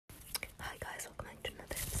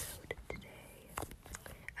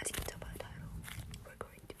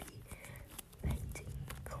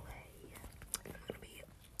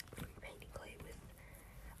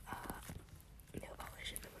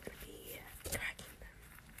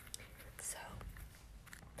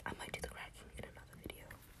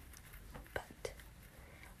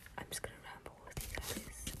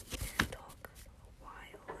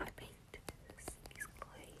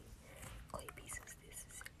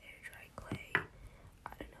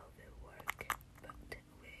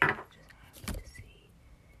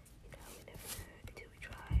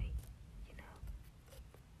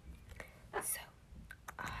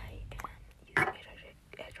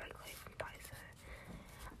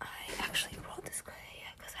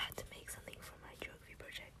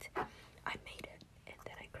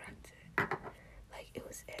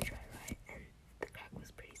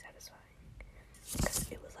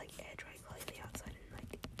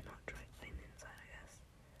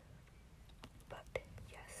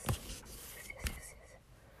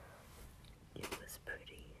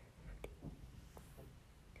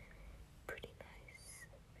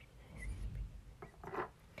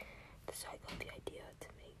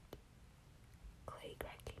clay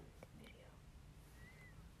cracking video.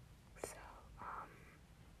 So,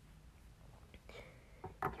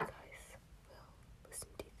 you guys will listen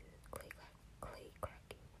to the clay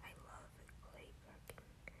cracking. I love clay cracking.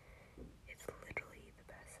 It's literally the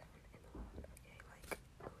best sound in the world, okay? Like,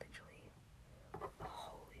 literally a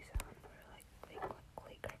holy sound for, like,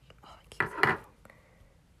 clay cracking. Oh, I keep saying it wrong.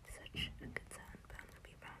 Such a good sound, but I'm gonna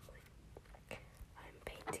be rambling. I'm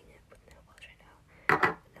painting it with nail polish right now.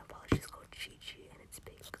 The nail polish is called Chi Chi, and it's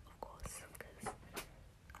pink.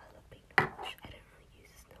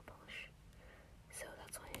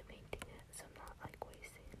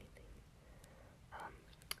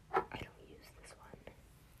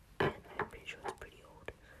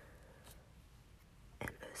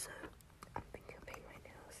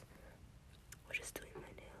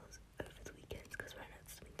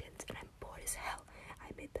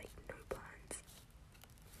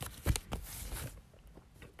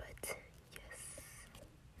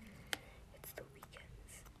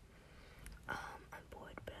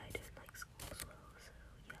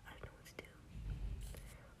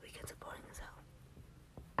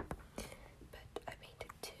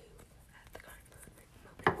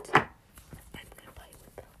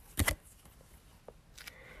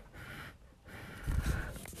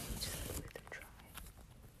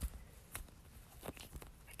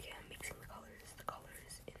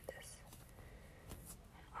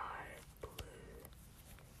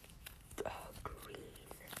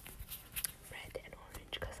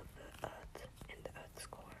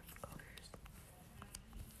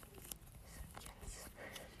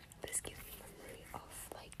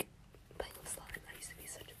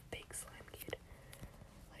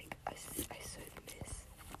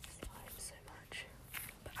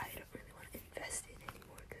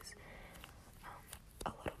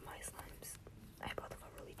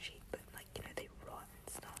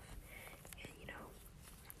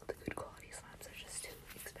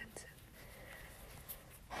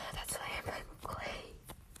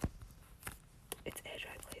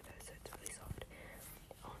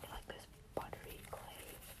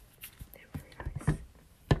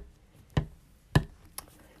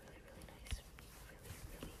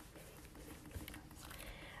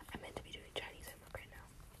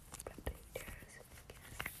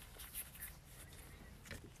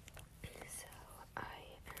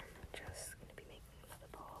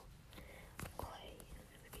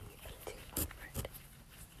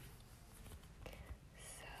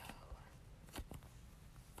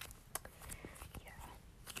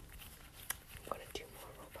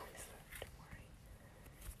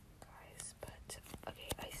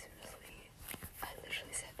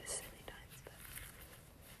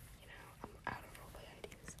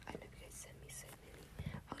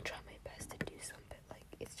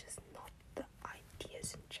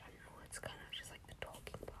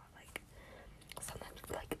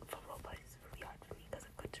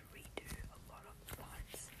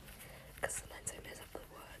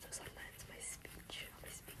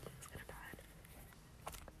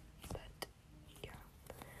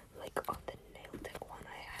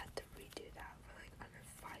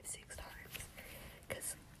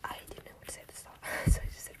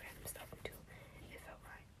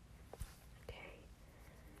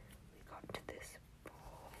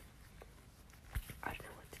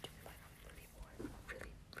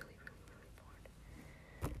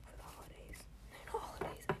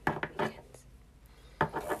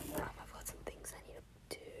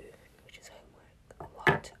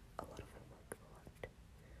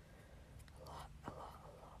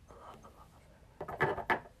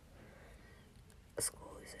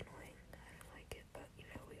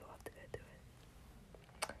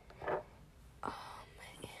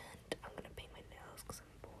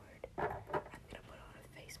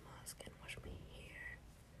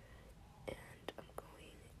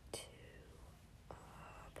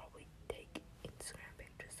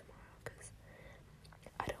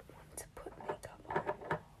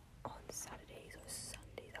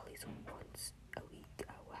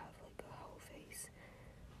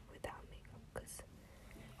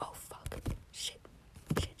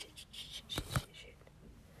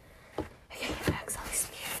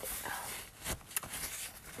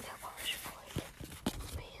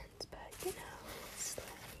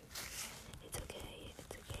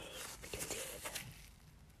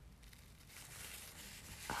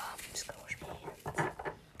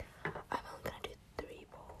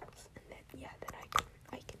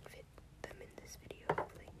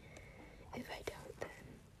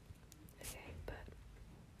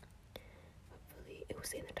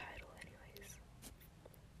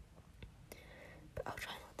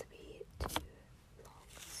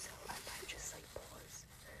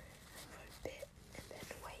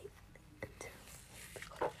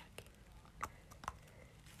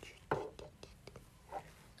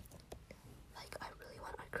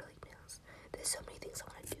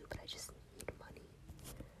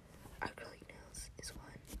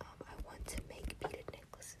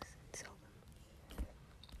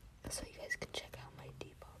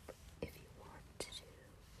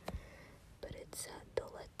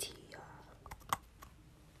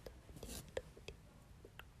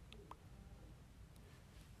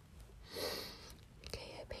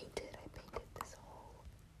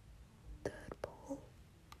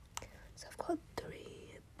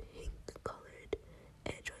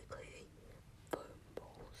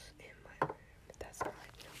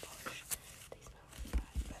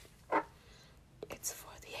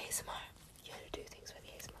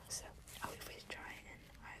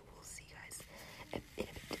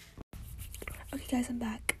 guys, I'm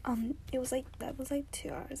back. That was like 2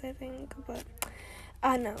 hours, I think, but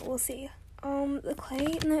I don't know, we'll see. The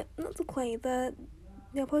clay, no, not the clay, the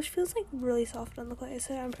nail polish feels like really soft on the clay,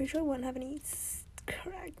 so I'm pretty sure I won't have any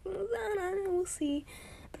cracks. I don't know, we'll see.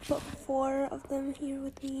 But I've got 4 of them here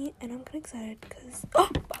with me, and I'm kind of excited because, oh,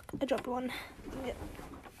 fuck, I dropped one. Yeah.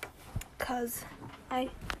 Because I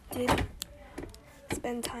did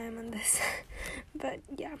spend time on this. But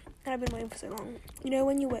yeah, and I've been waiting for so long. You know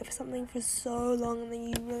when you wait for something for so long and then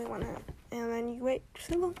you really want it, and then you wait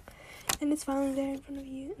so long and it's finally there in front of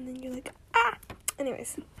you and then you're like, ah!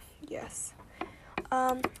 Anyways, yes.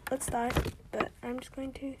 Let's start, but I'm just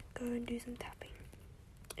going to go and do some tapping.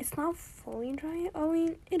 It's not fully dry. I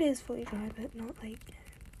mean, it is fully dry, but not like,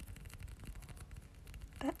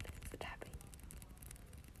 that is the tapping.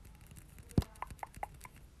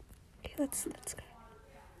 Okay, let's go.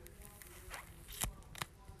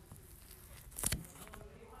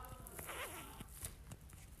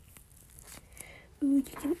 Ooh,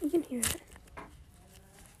 you can hear it.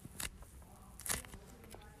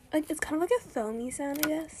 Like, it's kind of like a foamy sound, I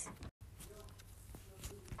guess.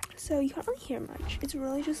 So you can't really hear much. It's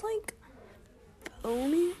really just like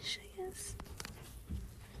foamy-ish, I guess.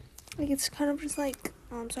 Like, it's kind of just like,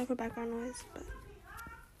 sorry for background noise, but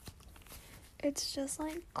it's just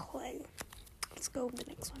like clay. Let's go with the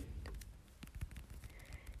next one.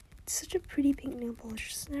 It's such a pretty pink nail polish.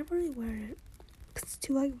 Just never really wear it because it's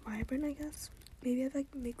too like vibrant, I guess. Maybe I'd like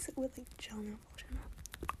mix it with like gel nail polish. I don't know.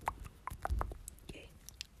 Okay,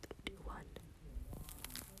 3, 2, 1.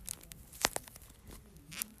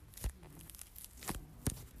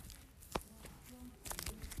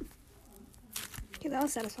 Okay, that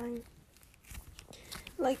was satisfying.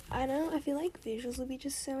 Like, I know, I feel like visuals would be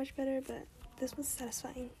just so much better, but this was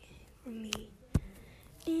satisfying for me.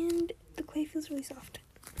 And the clay feels really soft.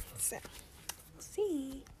 So, we'll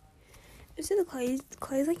see. So the clay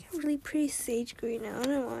is like a really pretty sage green now. I don't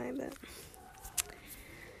know why, but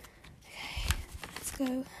okay, let's go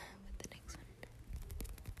with the next one.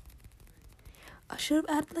 I should have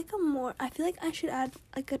added like I feel like I should add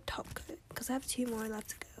like a top coat because I have 2 more left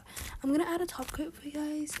to go. I'm gonna add a top coat for you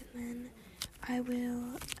guys, and then I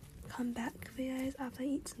will come back for you guys after I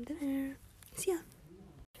eat some dinner. So yeah.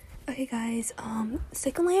 Okay guys,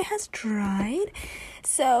 second layer has dried,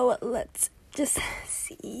 so let's just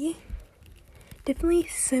see. Definitely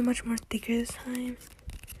so much more thicker this time.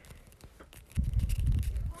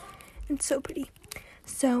 And so pretty.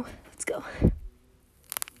 So, let's go.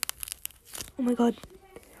 Oh my god.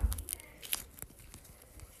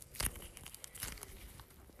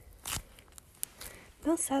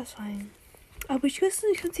 That's satisfying. I wish you guys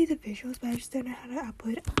could see the visuals, but I just don't know how to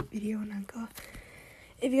upload a video on Anchor.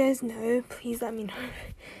 If you guys know, please let me know.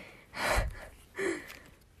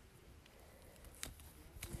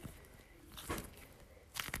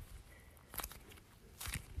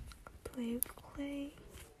 Play with clay.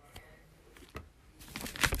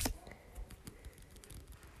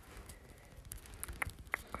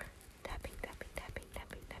 Tapping, tapping, tapping,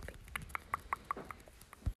 tapping, tapping.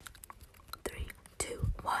 3,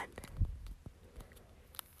 2, 1.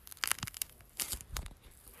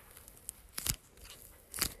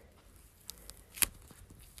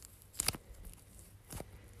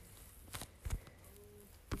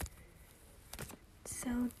 So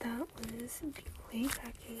that was the clay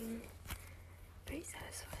cracking. Very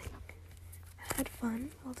satisfying. I had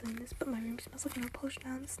fun while doing this, but my room smells like nail polish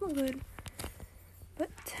now. It's not good. But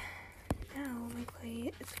now my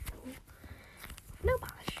clay is full of nail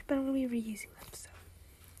polish, but I'm going to be reusing them.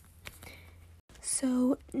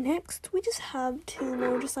 So next we just have 2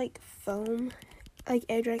 more just like foam, like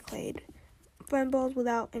air dry clayed foam balls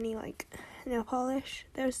without any like nail polish.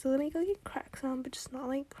 They're still gonna make like a crack sound, but just not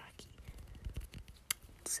like cracky.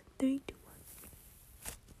 3, 2,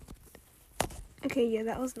 1. Okay, yeah,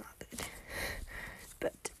 that was not good.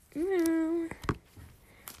 But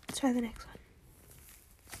let's try the next one.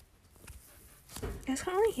 You guys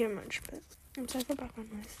can't really hear much, but I'm sorry for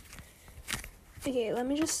background noise. Okay, let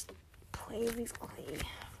me just play with these clay for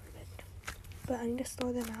a bit. But I need to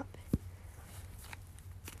store them out.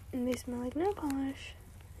 And they smell like nail polish.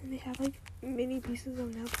 And they have like many pieces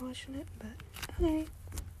of nail polish in it, but okay.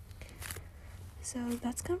 So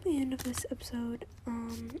that's kind of the end of this episode.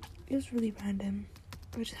 It was really random.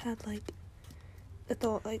 I just had like a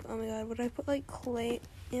thought like, oh my god, would I put like clay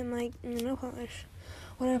in like nail polish?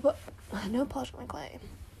 Would I put nail polish on my clay?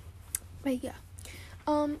 But yeah.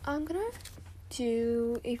 I'm gonna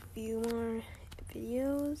do a few more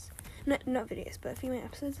videos. Not videos, but a few more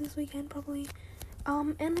episodes this weekend probably.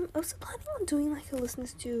 And I'm also planning on doing like a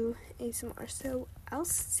listens to ASMR, so I'll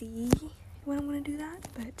see when I'm gonna do that,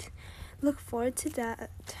 but look forward to that.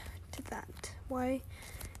 Why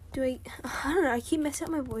do I don't know, I keep messing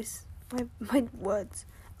up my voice, my words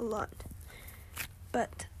a lot.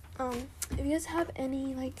 But if you guys have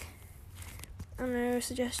any like, I don't know,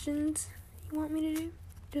 suggestions you want me to do,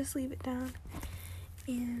 just leave it down.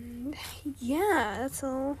 And yeah, that's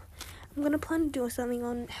all. I'm gonna plan to do something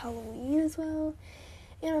on Halloween as well,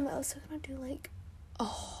 and I'm also gonna do like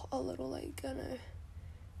a little like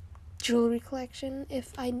jewelry collection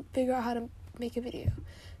if I figure out how to make a video.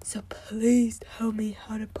 So please tell me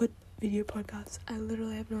how to put video podcasts. I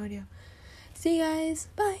literally have no idea. See you guys.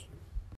 Bye.